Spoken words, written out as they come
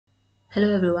Hello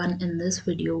everyone, in this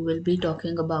video we'll be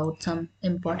talking about some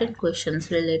important questions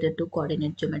related to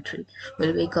coordinate geometry.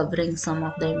 We'll be covering some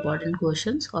of the important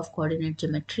questions of coordinate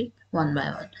geometry one by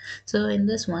one. So in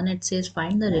this one it says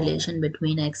find the relation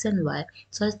between x and y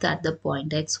such that the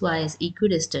point xy is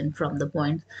equidistant from the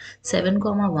point 7,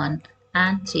 1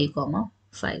 and 3,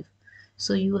 5.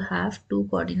 So you have two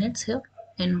coordinates here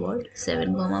involved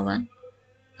 7, 1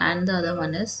 and the other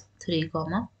one is 3,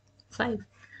 5.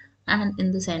 And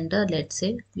in the center let's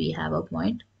say we have a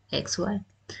point xy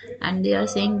and they are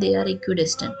saying they are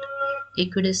equidistant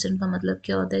का मतलब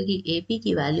क्या होता है कि AP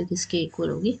की value किसके equal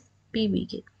होगी PB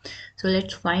के. So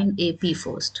let's find AP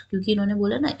first क्योंकि इन्होंने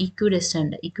बोला ना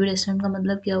इक्विडिस्टेंट है. इक्विडिस्टेंट का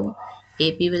मतलब क्या हुआ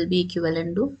AP will be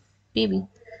equivalent to PB.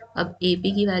 अब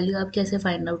AP की वैल्यू आप कैसे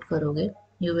फाइंड आउट करोगे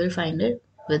you will find it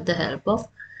with the help of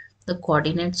the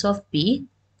coordinates of P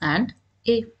and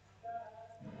A.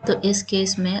 तो इस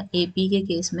केस में AP के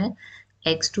केस में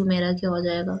x2 मेरा क्या हो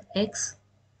जाएगा x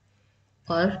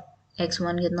और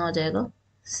x1 कितना हो जाएगा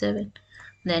 7.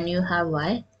 देन यू हैव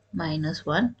y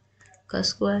 -1 का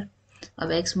स्क्वायर.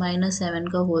 अब x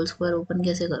 -7 का होल स्क्वायर ओपन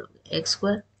कैसे करोगे x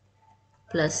square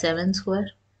plus 7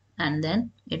 square and then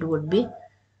it would be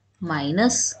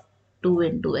 -2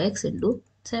 into x into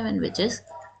 7 which is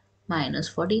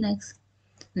 -14x.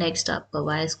 Next आपका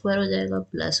y स्क्वायर हो जाएगा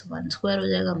प्लस 1 स्क्वायर हो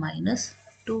जाएगा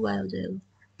 -2y हो जाएगा.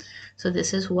 So this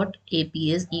is what AP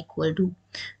is equal to.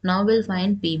 Now we'll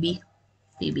find PB.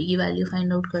 PB की value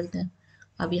find out करते हैं.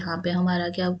 अब यहाँ पे हमारा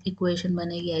क्या इक्वेशन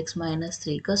बनेगी x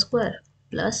 -3 का स्क्वायर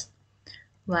प्लस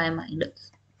y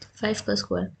 -5 का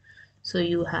square. So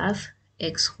you have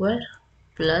x square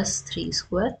plus 3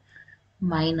 square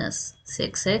minus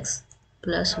 6x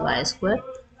plus y square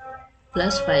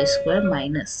plus 5 square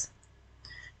minus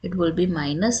it will be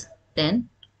minus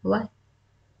 10y.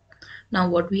 Now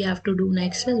what we have to do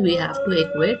next is we have to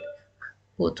equate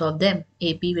both of them.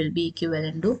 AP will be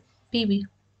equivalent to PB.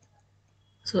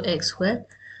 So x square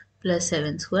plus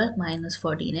 7 square minus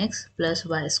 14x plus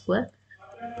y square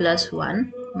plus 1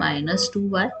 minus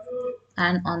 2y,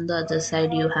 and on the other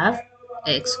side you have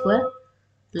x square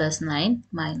plus 9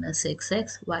 minus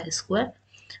 6x y square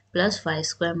plus 5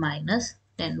 square minus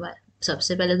 10y.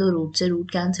 सबसे पहले तो root से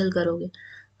root cancel करोगे.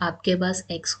 आपके पास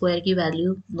x square की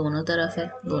value दोनों तरफ है,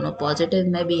 दोनों पॉजिटिव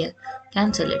में भी है,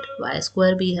 कैंसिल इट. वाई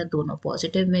स्क्वायर भी है, दोनों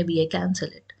पॉजिटिव में भी है,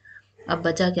 कैंसिल इट. अब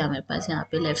बचा क्या मेरे पास यहाँ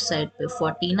पे लेफ्ट साइड पे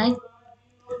 49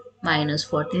 minus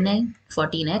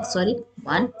 14x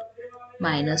 1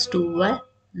 minus 2y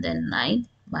then 9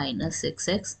 minus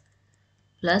 6x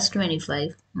plus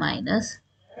 25 minus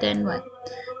 10y.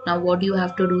 Now what you have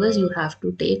to do is you have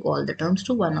to take all the terms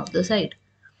to one of the side.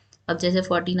 अब जैसे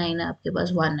 49 है आपके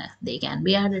पास 1 है, they can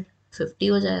be added, 50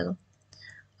 हो जाएगा.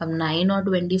 अब 9 और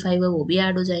 25 है वो भी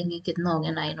ऐड हो जाएंगे. कितना हो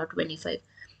गया 9 और 25,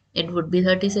 इट वुड बी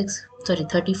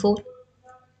 34.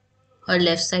 और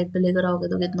लेफ्ट साइड पे लेकर आओगे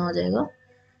तो कितना हो जाएगा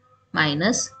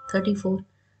 -34.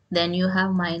 Then you have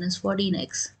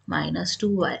 -14x minus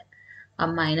 2y.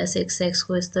 अब -6x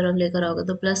को इस तरफ लेकर आओगे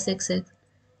तो +6x.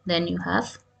 Then you have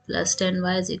plus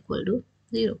 10y is equal to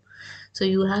 0. So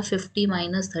you have 50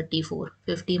 minus 34.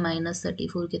 50 minus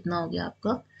 34 कितना हो गया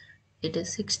आपका, it is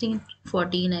 16.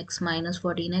 14x minus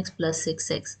 14x plus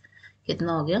 6x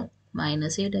कितना हो गया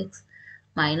 -8x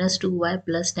minus 2y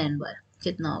plus 10y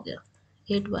कितना हो गया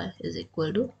 8y is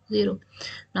equal to 0.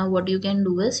 Now what you can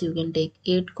do is you can take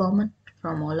 8 common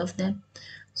from all of them.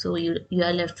 So you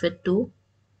are left with 2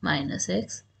 minus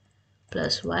x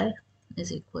plus y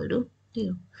is equal to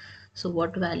 0. So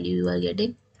what value you are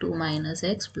getting, 2 minus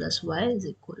x plus y is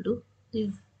equal to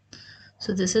 0.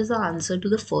 So this is the answer to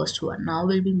the first one. Now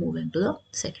we'll be moving to the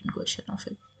second question of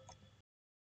it.